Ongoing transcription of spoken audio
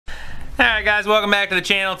Alright guys, welcome back to the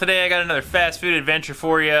channel. Today I got another fast food adventure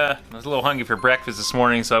for you. I was a little hungry for breakfast this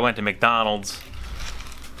morning, so I went to McDonald's.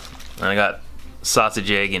 And I got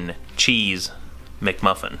sausage, egg, and cheese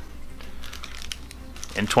McMuffin.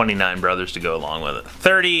 And 29 brothers to go along with it.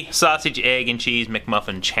 30 sausage, egg, and cheese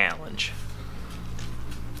McMuffin challenge.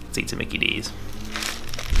 Let's eat some Mickey D's.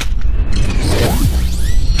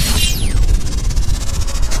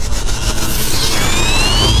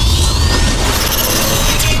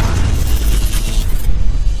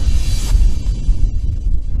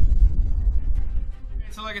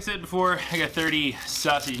 Like I said before, I got 30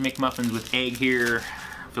 sausage McMuffins with egg here.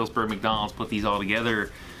 Phillipsburg McDonald's put these all together.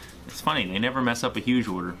 It's funny, they never mess up a huge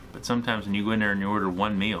order, but sometimes when you go in there and you order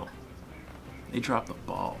one meal, they drop the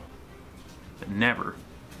ball. But never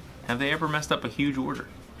have they ever messed up a huge order.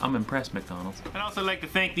 I'm impressed, McDonald's. I'd also like to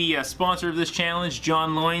thank the sponsor of this challenge,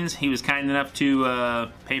 John Loins. He was kind enough to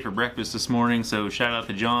pay for breakfast this morning, so shout out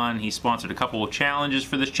to John. He sponsored a couple of challenges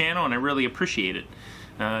for this channel, and I really appreciate it.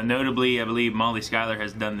 Notably, I believe Molly Schuyler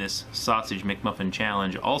has done this sausage McMuffin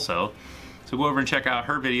challenge also. So go over and check out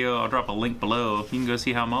her video. I'll drop a link below. You can go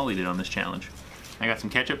see how Molly did on this challenge. I got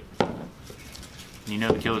some ketchup. You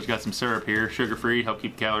know the killer's got some syrup here, sugar-free, help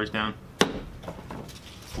keep calories down.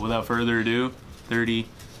 Without further ado, 30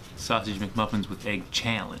 sausage McMuffins with egg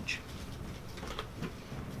challenge.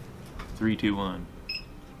 3, 2, 1.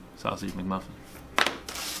 Sausage McMuffin.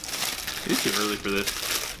 It's too early for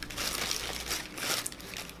this.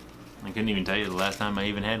 I couldn't even tell you the last time I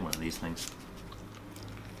even had one of these things.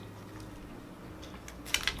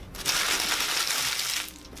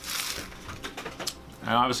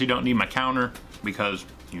 I obviously don't need my counter because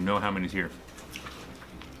you know how many's here.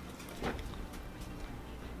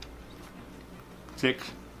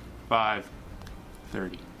 6, 5,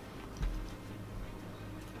 30.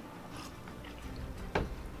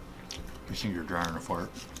 These things are drier than a fart.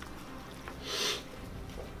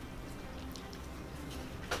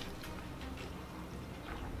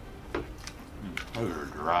 Those are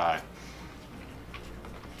dry.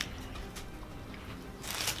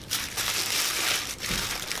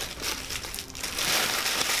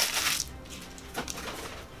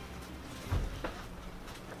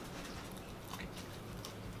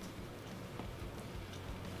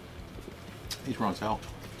 These were on sale.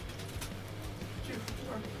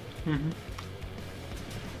 Mm-hmm.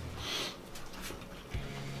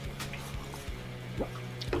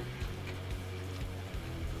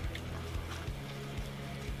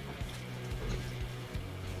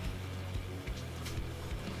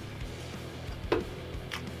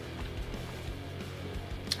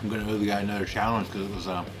 I'm gonna owe the guy another challenge because it was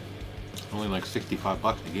only like 65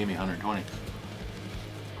 bucks. He gave me 120.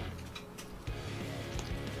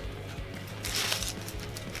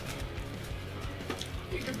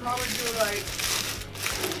 You could probably do like,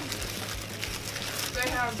 they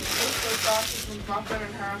have just the sausage and muffin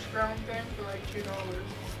and hash brown thing for like $2.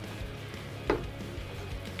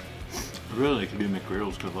 Really, I could do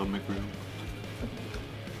McGriddles because I love McGriddles.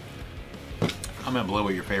 Comment below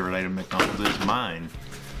what your favorite item at McDonald's is. Mine,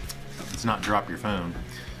 it's not drop your phone.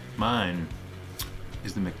 Mine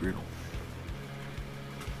is the McGriddle.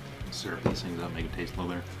 Syrup these things up, make it taste a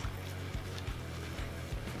little better.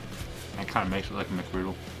 That kind of makes it like a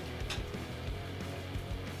McGriddle.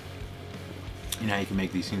 You know how you can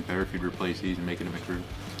make these things better if you'd replace these and make it a McGriddle?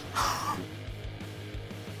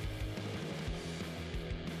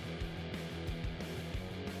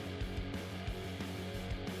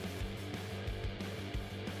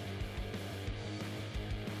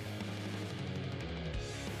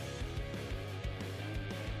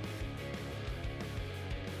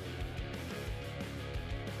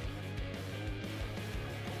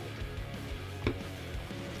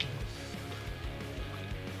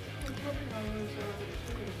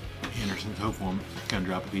 Anderson's hopeful I'm gonna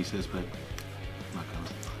drop a piece of this, but I'm not gonna.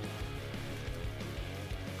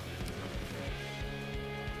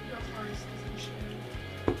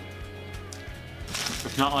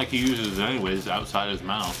 It's not like he uses it anyways outside his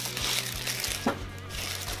mouth.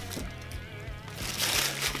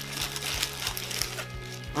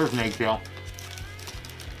 There's an eggshell.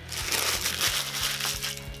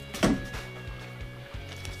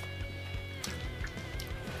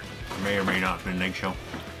 May or may not have been an eggshell.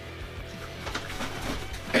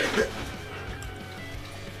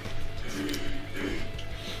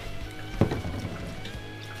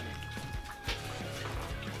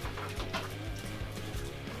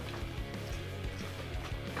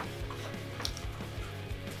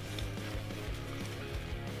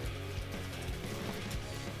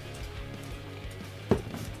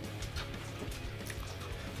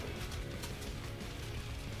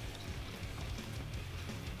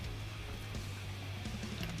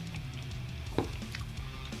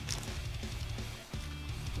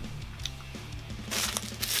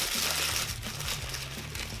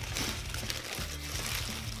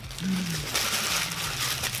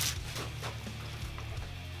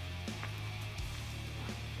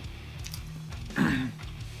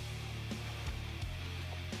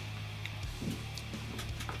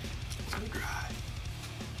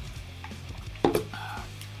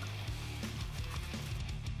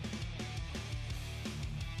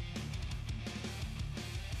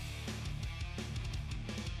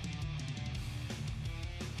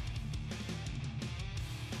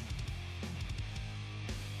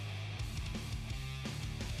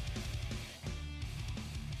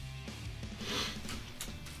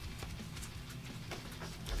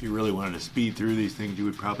 If you really wanted to speed through these things, you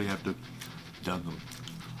would probably have to dunk them.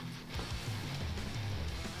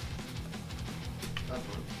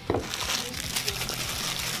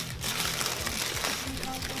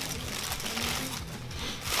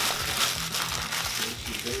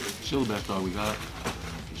 Still the best dog we got.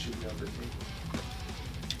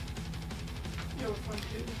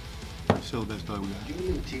 Still the best dog we got. Give me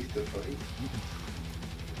them teeth though, buddy.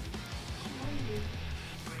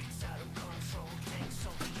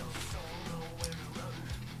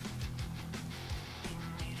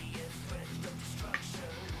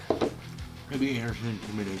 Maybe Anderson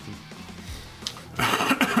intimidation.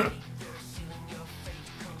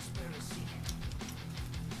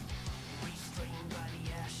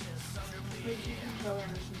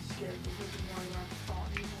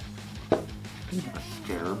 He's not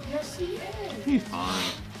scared. Yes, he is. He's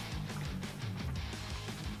fine.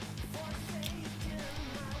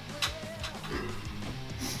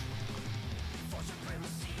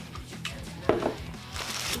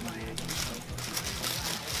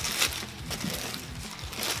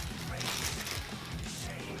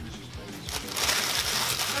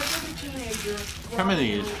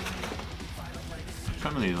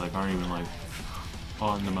 Some of these like aren't even like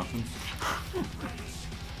on the muffins.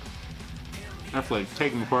 I have to like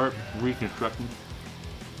take them apart, reconstruct them.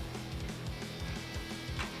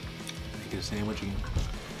 Make it a sandwich again.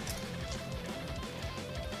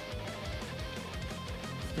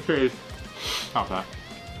 Okay, stop that.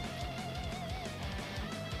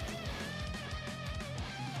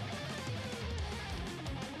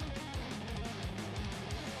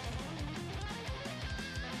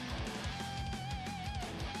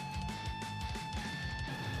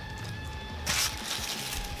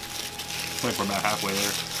 I think we're about halfway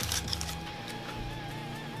there.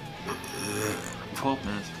 12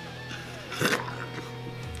 minutes.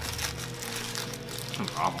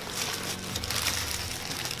 That's awful.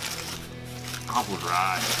 Awful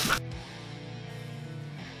dry.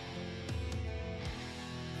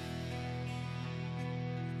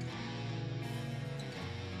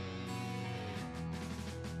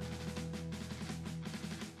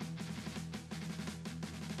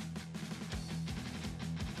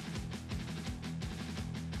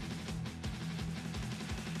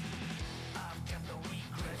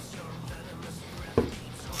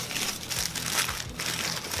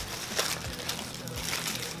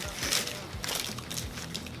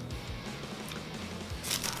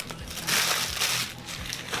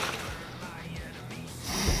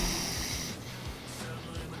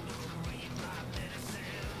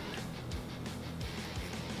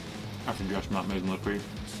 I can just not make them look pretty.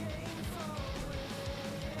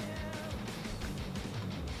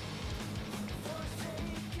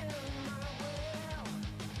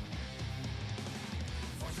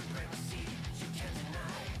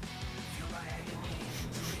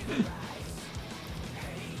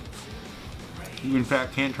 You in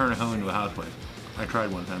fact can't turn a hoe into a housewife. I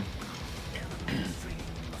tried one time.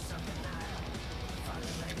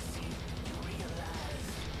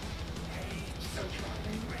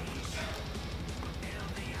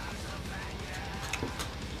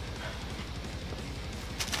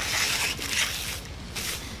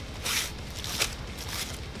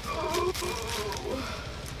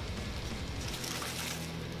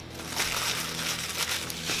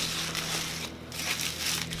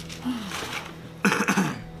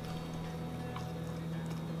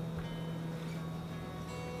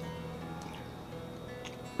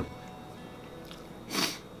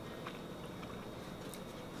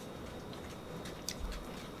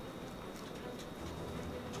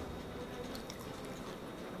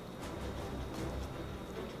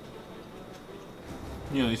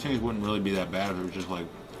 You know, these things wouldn't really be that bad if it was just like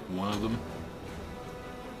one of them.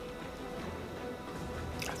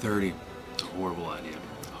 30. It's a horrible idea.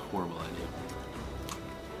 A horrible idea.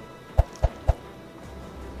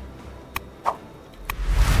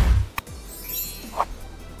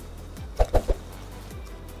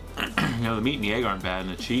 You know, the meat and the egg aren't bad, and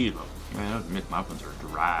the cheese, man, those McMuffins are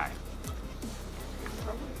dry.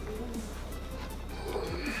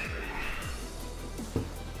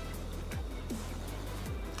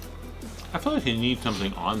 I feel like they need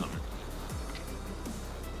something on them.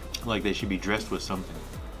 Like they should be dressed with something.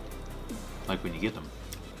 Like when you get them.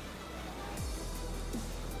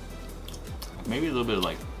 Maybe a little bit of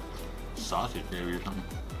like sausage gravy or something.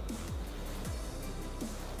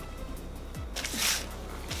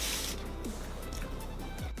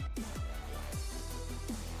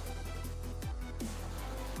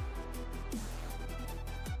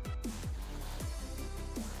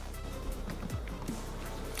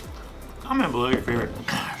 Comment below your favorite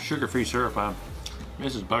sugar-free syrup.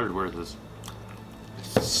 Mrs. Butterworth is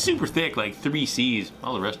super thick, like 3 C's.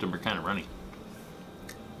 All the rest of them are kind of runny.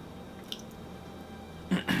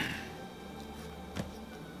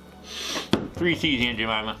 3 C's, Aunt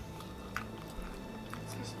Jemima.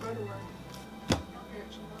 It's Miss Butterworth.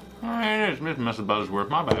 Oh, yeah, it is Mrs. Butterworth.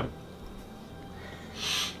 My bad.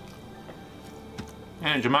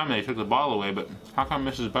 Aunt Jemima, they took the bottle away, but how come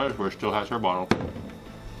Mrs. Butterworth still has her bottle?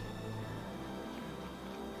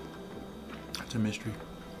 It's a mystery.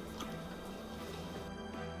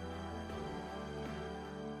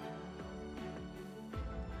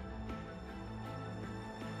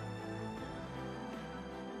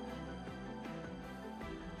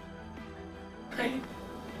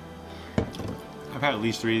 I've had at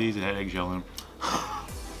least 3 of these that had eggshell in them.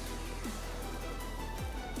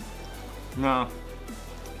 No,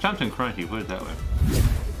 something crunchy, put it that way.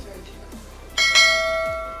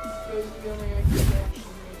 Those are the only eggs they actually make.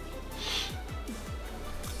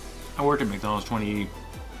 I worked at McDonald's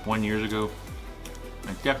 21 years ago.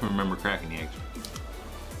 I definitely remember cracking the eggs.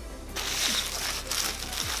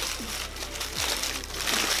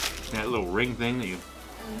 That little ring thing that you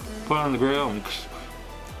put on the grill and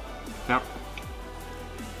yep.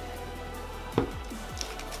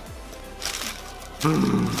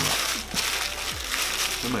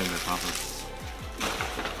 Somebody made popcorn.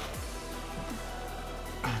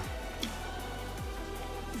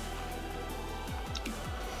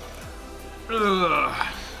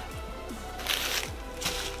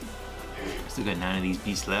 Still got 9 of these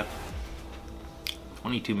beasts left.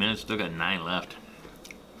 22 minutes, still got 9 left.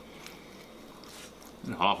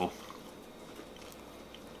 It's awful.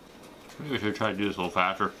 Maybe I should try to do this a little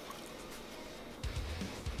faster.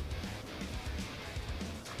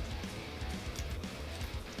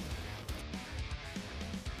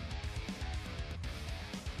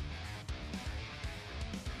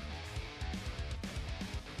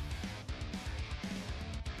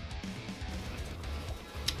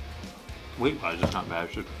 Weight-wise, it's not bad.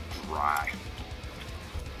 It's just dry.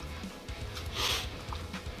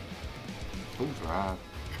 So dry.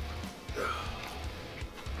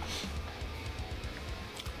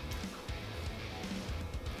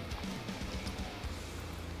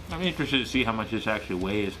 I'm interested to see how much this actually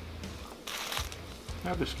weighs. I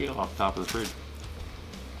have the scale off the top of the fridge.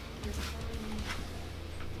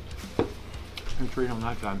 Let's read them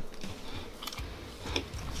that time.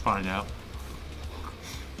 Let's find out.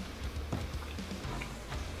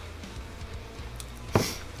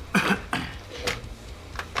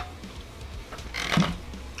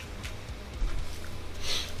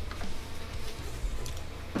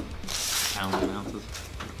 Ounces.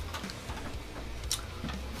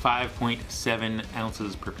 5.7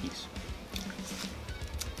 ounces per piece.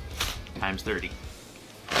 Times 30.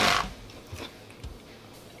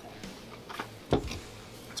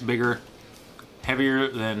 It's bigger, heavier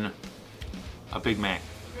than a Big Mac.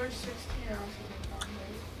 There's 16 ounces in one,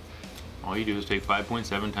 right? All you do is take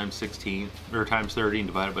 5.7 times 16, or times 30 and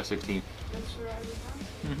divide it by 16. That's what I was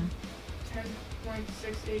on. Mm-hmm.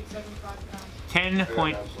 10.6875 pounds. 10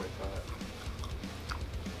 point...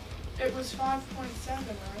 It was 5.7, right?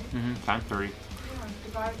 Mm-hmm. Times 30. Yeah,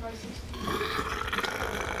 divided by 16.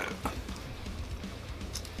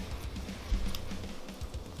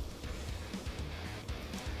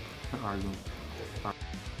 Not arguing.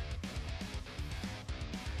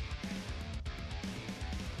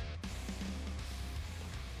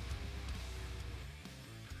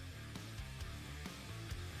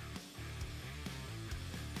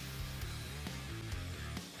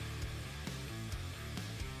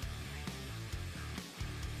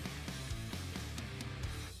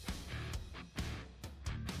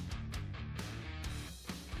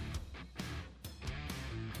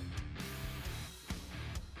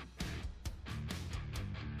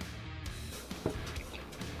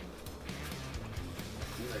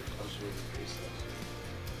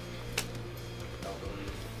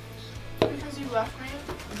 Because you left me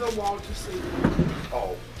the wall to sleep.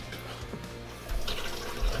 Oh.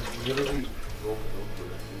 I literally rolled over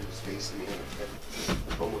and was facing me in the head.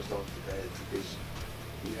 Almost off the bed because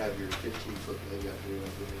you have your 15-foot leg out here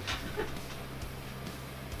over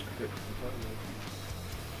there.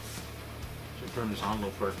 Should turn this on a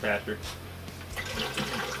little first faster.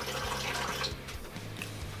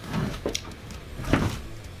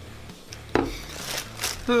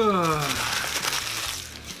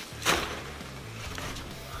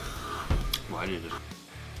 Why did it?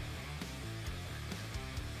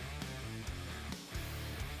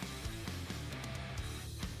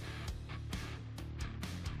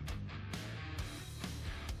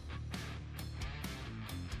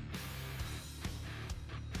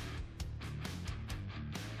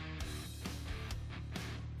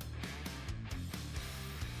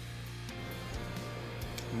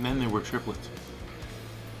 And then there were triplets.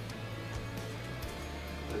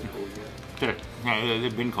 That's cool, yeah. Yeah,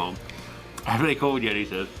 they've been cold. Are they cold yet, he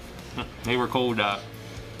says. They were cold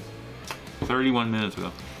 31 minutes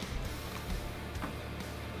ago.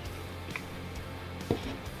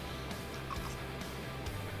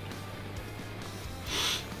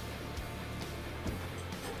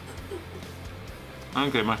 I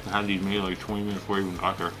think they must have had these made like 20 minutes before we even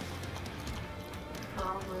got there.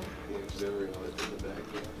 Probably. Yeah, 'cause they were all in the back,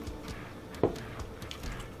 yeah.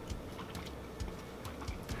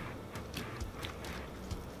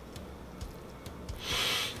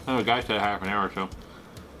 Oh, the guy said half an hour or so.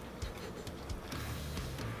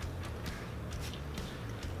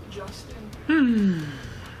 Justin.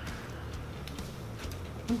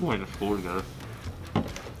 We're going to school together.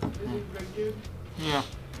 Is he a big dude? Yeah.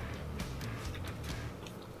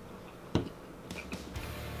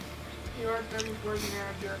 He worked there before the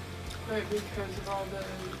manager, but because of all the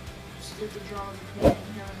stupid drama between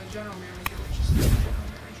him and the general manager, which is the general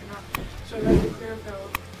manager now. So he had to clear Phil, and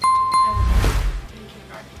he came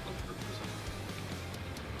back to look for prison.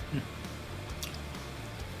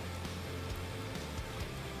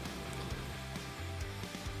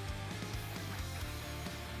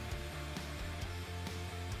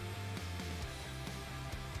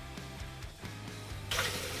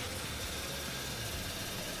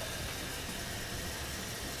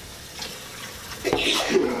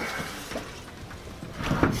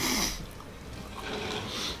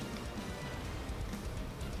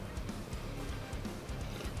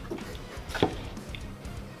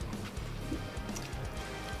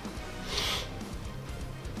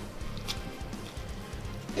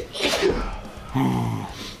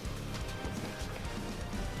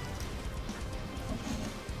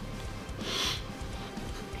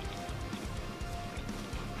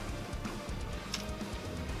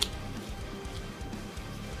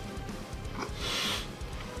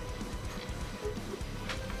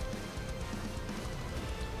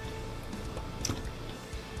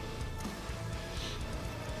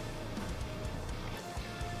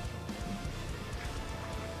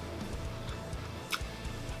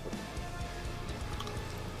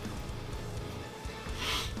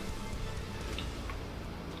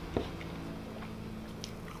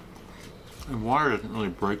 And water doesn't really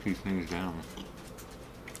break these things down.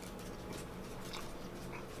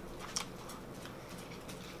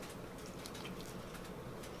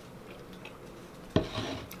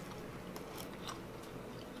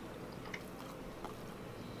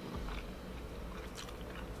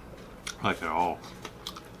 Like at all.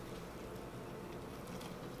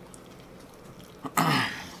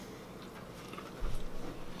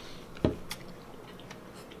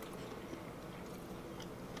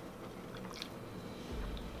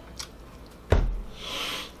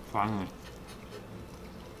 Finally.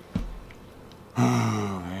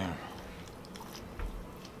 Oh man.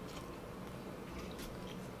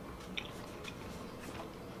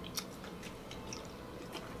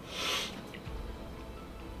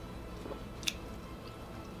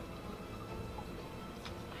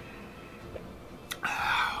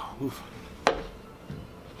 Oof.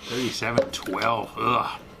 37-12.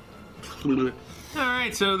 Ugh.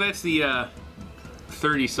 Alright, so that's the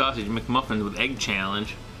 30 sausage McMuffins with egg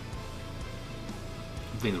challenge.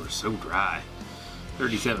 Things were so dry.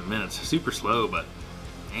 37 minutes. Super slow, but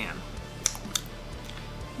man.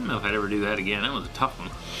 I don't know if I'd ever do that again. That was a tough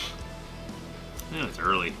one. It was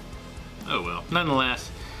early. Oh well.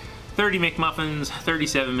 Nonetheless, 30 McMuffins,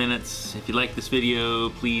 37 minutes. If you like this video,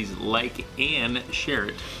 please like and share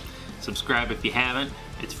it. Subscribe if you haven't.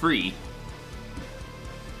 It's free.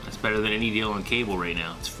 That's better than any deal on cable right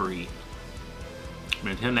now. It's free.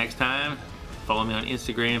 But until next time, follow me on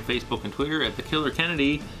Instagram, Facebook, and Twitter at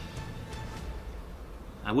 @TheKillerKennedy.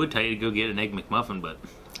 I would tell you to go get an Egg McMuffin, but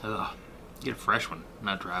get a fresh one,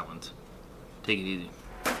 not dry ones. Take it easy.